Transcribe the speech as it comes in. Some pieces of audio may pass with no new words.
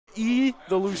E,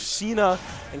 the Lucina,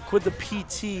 and Quidd, the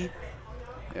PT.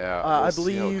 Yeah, I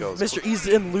believe Mr. E's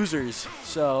in losers.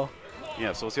 So.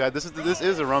 Yeah, so we'll see. This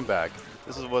is a run back.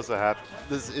 This is what's happen.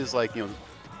 This is like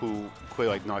who Quidd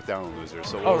like knocked down a loser.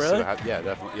 So we'll really? See yeah,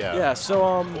 definitely. Yeah. Yeah.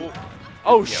 So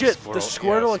Oh yeah, shit! Squirtle, The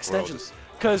Squirtle yeah, extensions.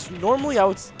 Because normally I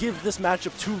would give this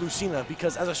matchup to Lucina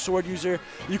because as a sword user,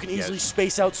 you can easily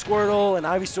space out Squirtle and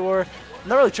Ivysaur.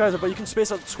 Not really Charizard, but you can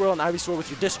space out Squirtle and Ivysaur with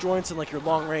your disjoints and like your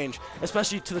long range,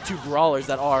 especially to the two brawlers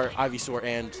that are Ivysaur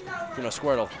and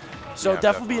Squirtle. So Yeah,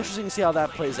 definitely be interesting to see how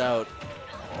that plays out.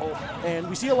 And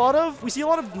we see a lot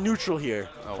of neutral here.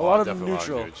 A lot of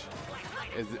neutral.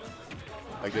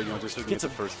 Like just looking at the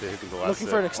first hit, the last looking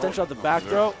for an extension out the back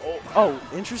throw. Oh,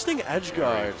 interesting edge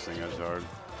guard. Interesting edge guard.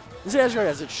 This edge guard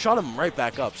as it shot him right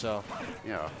back up. So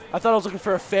yeah, I thought I was looking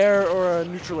for a fair or a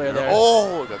neutral air there.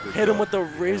 Oh, hit him with the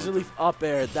razor leaf up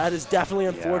air. That is definitely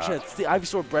unfortunate. Yeah. It's the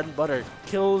Ivysaur bread and butter.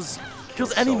 Kills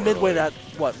any midweight at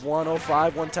what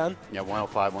 105, 110. Yeah,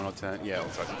 105, 110. Yeah,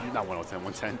 sorry, not 110,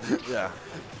 110. Yeah.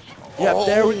 Yeah,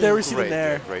 there we see them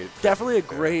there. Great. Definitely a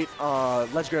great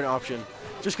ledge guard option.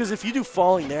 Just because if you do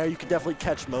falling there, you can definitely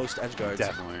catch most edge guards.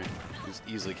 Definitely. Just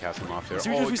easily cast him off there.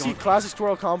 So we see classic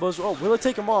twirl combos. Oh, will it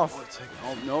take him off?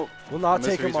 Oh, no. Will not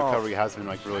take him off. Recovery has been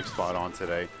like really spot on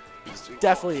today.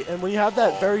 Definitely. And when you have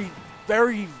that very,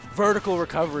 very vertical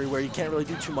recovery where you can't really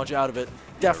do too much out of it,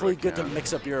 definitely good to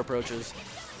mix up your approaches.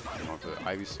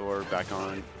 Ivysaur back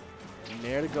on.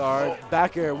 Nair to guard.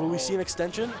 Back air. Will we see an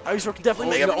extension? Ivysaur can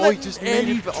definitely make it. And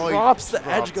he drops the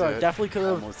edge guard. Definitely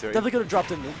could have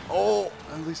dropped it. Oh,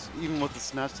 at least even with the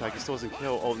smash attack, he still doesn't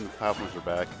kill. Oh, and the platforms are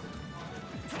back.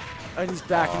 And he's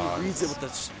back, and he reads it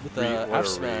with the F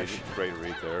smash. Great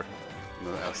read there.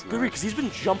 Good read, because he's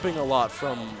been jumping a lot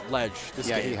from ledge this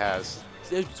game. Yeah, he has.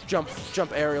 It's jump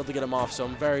aerial to get him off, so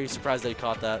I'm very surprised that he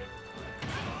caught that.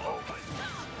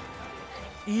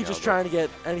 E just trying to get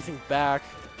anything back.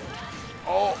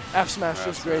 Oh, F smash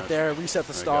just great there. Reset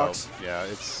the stocks. Yeah,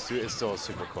 it's still a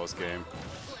super close game.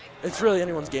 It's really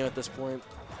anyone's game at this point.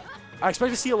 I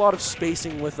expect to see a lot of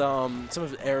spacing with some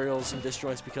of his aerials and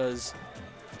disjoints because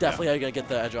definitely how you gotta get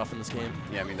the edge off in this game.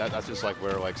 Yeah, I mean that's just like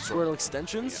where like Squirtle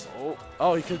extensions. Yeah.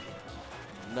 Oh, he could.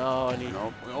 No, I need.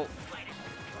 Nope.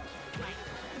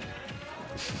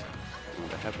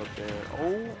 The headbutt there.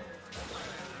 Oh.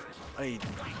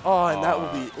 And that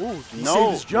would be. Ooh, he no,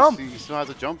 saved his jump. He still has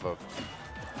a jump up.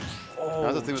 Oh,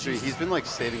 that's the thing with me. He's been like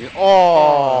saving it.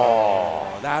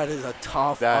 Oh, that is a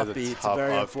tough upbeat. It's a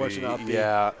very unfortunate upbeat.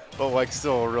 Yeah, but like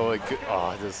still a really good.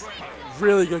 Oh, just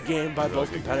really good game by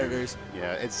both competitors. Game.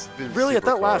 Yeah, it's been really at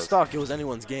that close. last stock. It was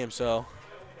anyone's game. So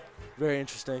very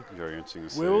interesting. Very interesting to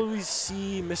see. Where will we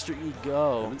see Mr. E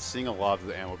go? I've been seeing a lot of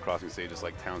the Animal Crossing stages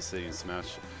like Town City and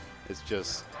Smash. It's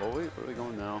just. Oh wait, where are we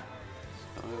going now?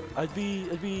 It'd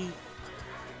be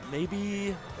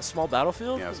maybe a small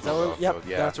battlefield. Yeah, battlefield. Yep,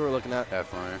 yeah, that's what we're looking at.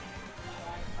 Definitely.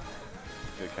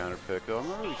 Good counter pick. I'm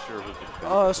not really sure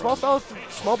who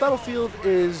small battlefield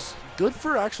is good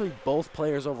for actually both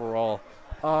players overall.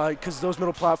 Because those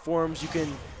middle platforms, you can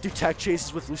do tech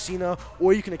chases with Lucina,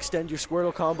 or you can extend your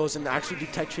Squirtle combos and actually do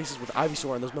tech chases with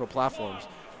Ivysaur on those middle platforms.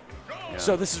 Yeah.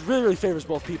 So this is really favors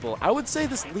both people. I would say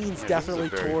this leans definitely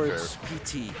towards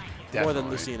PT more than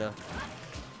Lucina.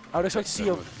 I would expect to see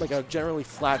a generally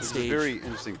flat stage. It's a very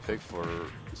interesting pick for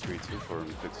Street 2 for him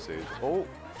to pick the stage. Oh,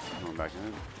 going back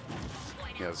in.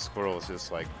 Yeah, Squirtle is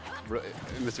just like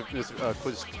Mr.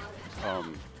 Quidd's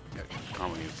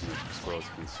comedy of Squirtle has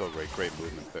been so great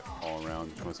movement all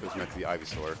around. It's meant to be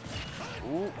Ivysaur.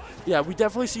 Ooh. Yeah, we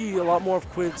definitely see a lot more of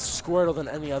Quidd's Squirtle than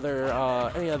any other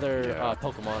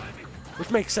Pokemon,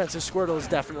 which makes sense. His Squirtle is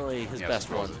definitely his best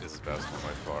one. Is his best one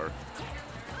by far.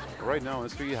 But right now,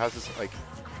 Mr. E has this like.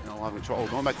 A lot of control. Oh,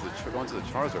 going to the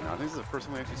Charizard now. I think this is the first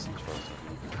time we actually see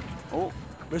Charizard. Oh,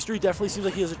 Mystery definitely seems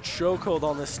like he has a chokehold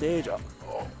on this stage.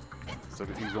 Oh, so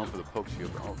he's going for the poke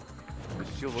shield. Oh, the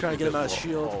shield trying to get him out of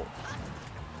shield. Oh.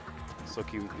 So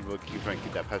keep trying to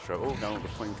keep that Petra. Oh, now with the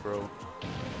flamethrower.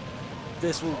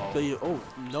 This will be. Oh,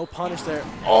 no punish there.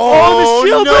 Oh, the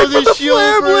shield break for the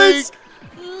Flare Blitz.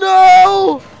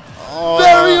 No. Oh,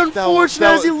 very unfortunate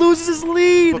as he loses his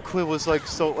lead. But Quidd was like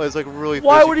really.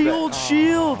 Why would he hold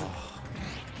shield?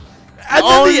 And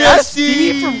then the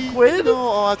SD from Quidd.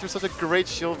 No, after such a great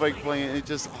shield break playing, it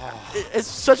just. It's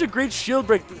such a great shield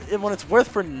break when it's worth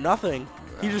for nothing.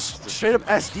 He just straight up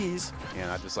SDs. Yeah,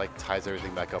 and that just like ties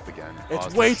everything back up again.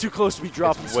 It's way too close to be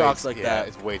dropping stocks like that. Yeah,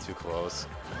 it's way too close.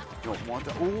 You don't want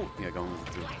that. Oh, yeah, going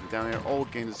down there. Oh,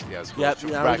 gain this. Yeah,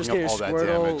 now just get your all that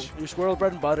damage. Your Squirtle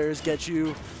bread and butters. Get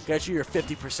you your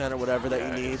 50% or whatever that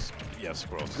you need. Yeah,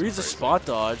 Squirtle. Reads a spot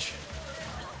dodge.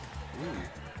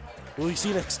 Will you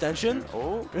see an extension?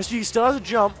 Oh, Mr. E still has a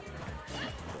jump.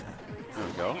 there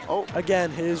we go. Oh,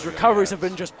 Again, his recoveries have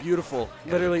been just beautiful.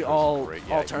 yeah, Literally the all recoveries are great.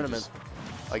 Yeah, all he tournament.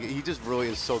 just- Like he just really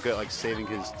is so good at like saving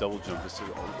his double jump.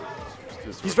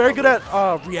 He's very good at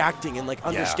reacting and like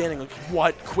understanding like,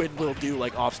 what Quidd will do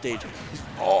like off stage.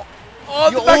 Oh,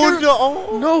 the back air.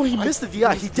 No, he missed the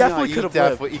DI. He definitely could have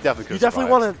lived. He definitely could. You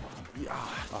definitely want to.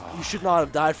 You should not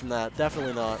have died from that.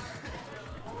 Definitely not.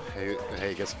 Hey,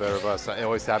 it gets better of us. It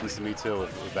always happens to me too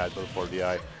with bad before DI.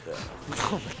 Yeah.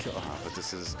 Oh my god. But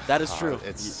this is. That is true.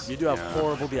 It's you do have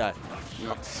horrible DI.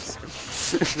 No.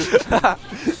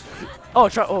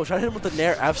 Try to hit him with the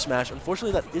Nair F smash.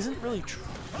 Unfortunately, that isn't really true.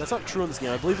 That's not true in this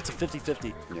game. I believe it's a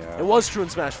 50-50. Yeah. It was true in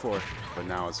Smash 4. But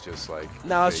now it's just like.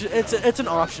 Now it's an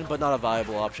option, but not a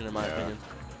viable option in my opinion.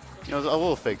 You know, a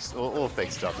little fake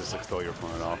stuff just to throw your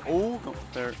opponent off. Oh,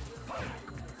 there.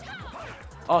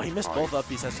 Oh, he missed both up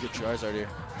B's. Has to get Charizard here.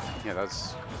 Yeah,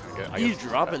 that's. He's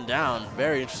dropping down.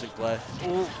 Very interesting play.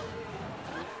 Ooh.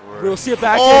 We'll see it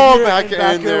back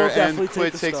in there, and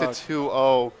Quidd takes a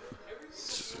 2-0.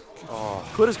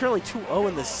 Quidd is currently 2-0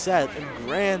 in this set, and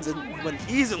Grands, and when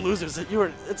he's in losers,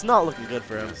 it's not looking good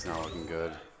for him. It's not looking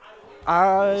good.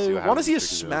 I want to see a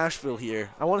Smashville here.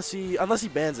 I want to see, unless he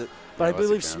bans it, but I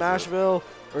believe Smashville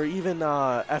or even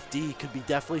FD could be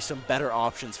definitely some better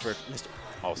options for Mr.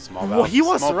 Oh, small Well, he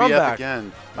wants to run back.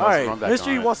 Again. All right, Mr.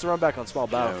 E wants to run back on small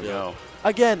battlefield.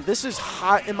 Again, this is,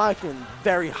 in my opinion,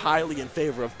 very highly in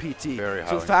favor of PT. Very highly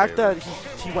so the fact that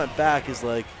he went back is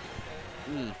like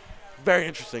very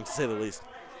interesting, to say the least.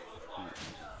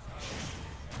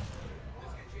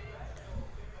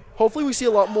 Hopefully we see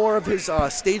a lot more of his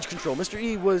stage control. Mr.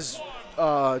 E was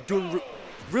doing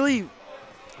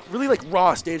really like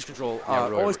raw stage control,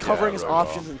 always covering his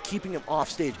options and keeping him off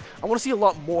stage. I want to see a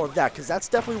lot more of that because that's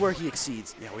definitely where he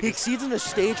exceeds. Yeah, he exceeds in his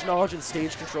stage knowledge and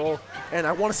stage control, and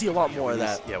I want to see a lot more of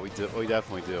that. Yeah, we do. We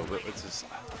definitely do. But it's just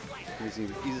he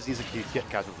just needs to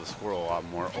catch up with the squirrel a lot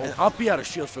more. Oh. And up B out of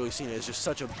shield for Lucina is just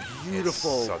such a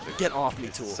beautiful get off me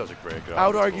tool. Such a great. I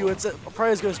would argue it's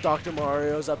probably as good as Dr.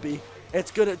 Mario's up B. It's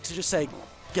good to just say,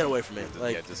 get away from me.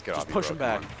 Like, just push him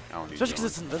back. Especially because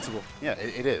it's invincible. Yeah,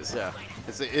 it is. Yeah.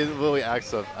 It really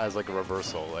acts as like a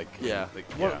reversal. Like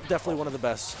definitely one of the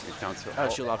best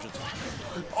shield options.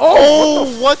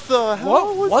 Oh, what the hell?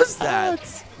 What was that?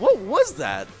 What was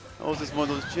that? That was just one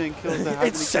of those chain kills that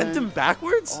happened It sent him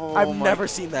backwards? Oh, I've never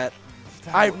seen that.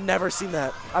 I've never seen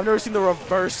that. I've never seen the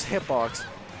reverse hitbox.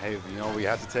 Hey, you know, we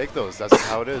have to take those. That's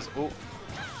how it is. Oh.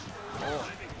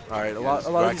 All right, a lot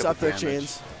of these up there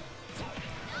chains.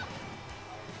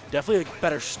 Definitely a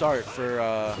better start for.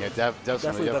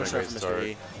 Definitely a better start for Mr.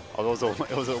 E. Although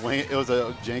it was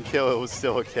a jank kill, it was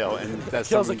still a kill, and that's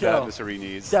something that Mr. E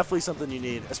needs. Definitely something you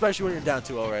need, especially when you're down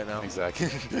 2-0 right now. Exactly.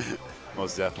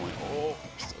 Most definitely. Oh,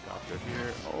 still got there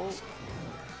here. Oh.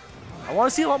 I want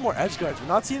to see a lot more edge guards. We're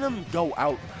not seeing them go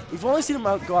out. We've only seen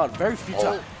them go out very few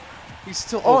times. He's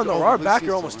still. Oh, and the raw back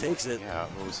air almost takes it. Yeah,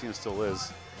 well, Lucina still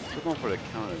is. We're going for the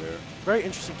counter there. Very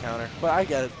interesting counter, but I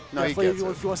get it. No, definitely, if you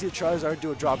want to see the Charizard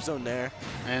do a drop zone there.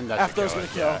 And that's After's going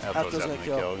to kill. After's going to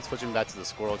kill. Switching back to the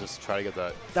squirrel just to try to get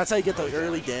that. That's how you get the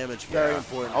early damage. Very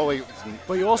important. Oh wait.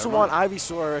 But you also want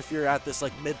Ivysaur if you're at this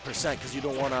like mid% because you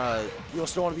don't want to. You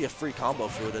also don't want to be a free combo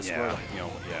food as Squirtle.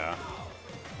 Yeah.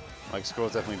 Like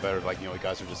Squirrel's definitely better. Like you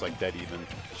guys are just like dead even.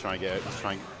 Just trying to get.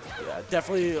 Yeah,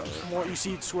 definitely more. You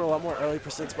see Squirtle a lot more early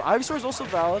percents, but Ivysaur is also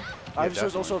valid. Ivysaur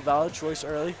is also a valid choice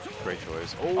early. Great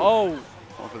choice. Oh.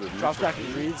 Drops back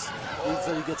and reads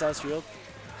that he gets out of shield.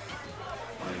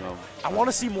 I want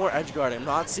to see more edge guarding. I'm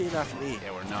not seeing that from E.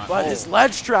 Yeah, we're not. But his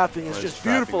ledge trapping is just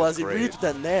beautiful as he reads with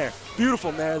that nair.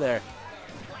 Beautiful nair there.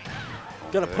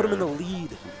 Gonna put him in the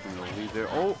lead. In the lead there.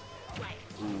 Oh.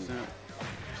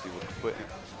 See what Quidd.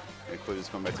 Quidd is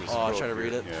going back to his try to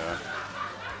read it. Yeah.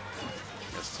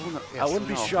 I wouldn't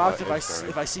be shocked if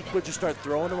I see Quidd just start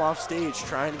throwing him off stage,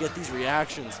 trying to get these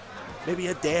reactions. Maybe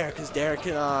a Dare, because Dare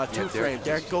can two-frame.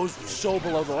 Dare goes so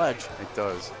below the ledge. It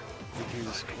does. You can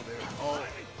just go there.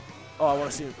 Oh, I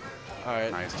want to see him. All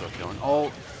right. Nice, still killing.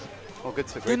 Oh, good.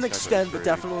 Didn't extend, but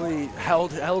definitely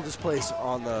held his place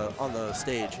on the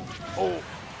stage. Oh.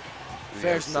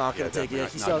 Fair's not going to take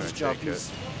it. He still has his jump.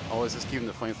 Let's just keep him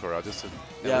the flamethrower out just to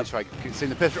try seeing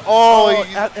the pitcher.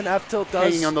 And F tilt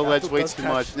does. Hanging on the ledge way too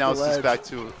much. Now it's just back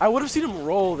to. I would have seen him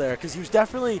roll there because he was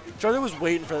definitely. Charlie was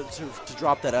waiting for to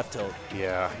drop that F tilt.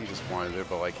 Yeah, he just wanted it,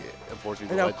 but like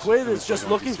unfortunately. And now Quidd is just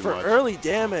looking for early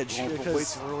damage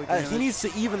because he needs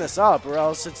to even this up, or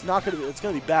else it's not going to be. It's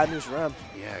going to be bad news for him.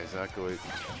 Yeah, exactly.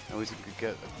 At least he could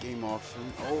get a game off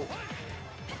him. Oh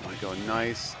my God,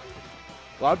 nice.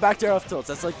 A lot of back air F tilts.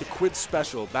 That's like the Quidd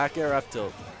special, back air F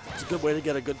tilt. It's a good way to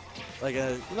get a good like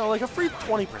a like a free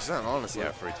 20%, honestly.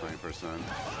 Yeah, free 20%.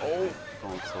 Oh,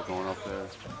 Still going up there.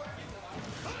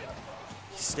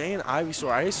 He's staying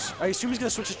Ivysaur. I assume he's gonna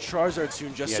switch to Charizard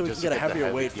soon, just so he can get a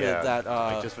heavier weight for that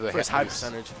just for his high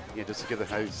percentage. Yeah, just to get the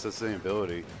high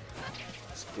sustainability.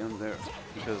 Just get him there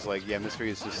because Mystery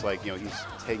is just he's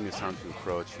taking his time to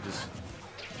approach.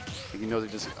 He knows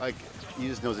it he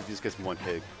just knows if he just gets one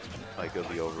hit, it'll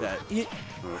be over. Yeah,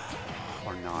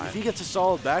 or not. If he gets a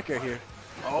solid back air here.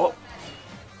 Oh.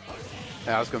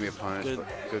 Yeah, that's gonna be a punish. Good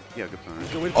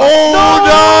punish. Good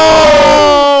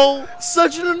Oh no!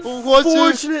 Such an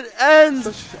unfortunate end.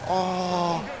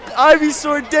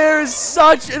 Ivysaur dares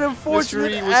such an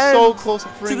unfortunate Mystery was end so close to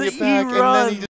bringing the it back, E-run. and then he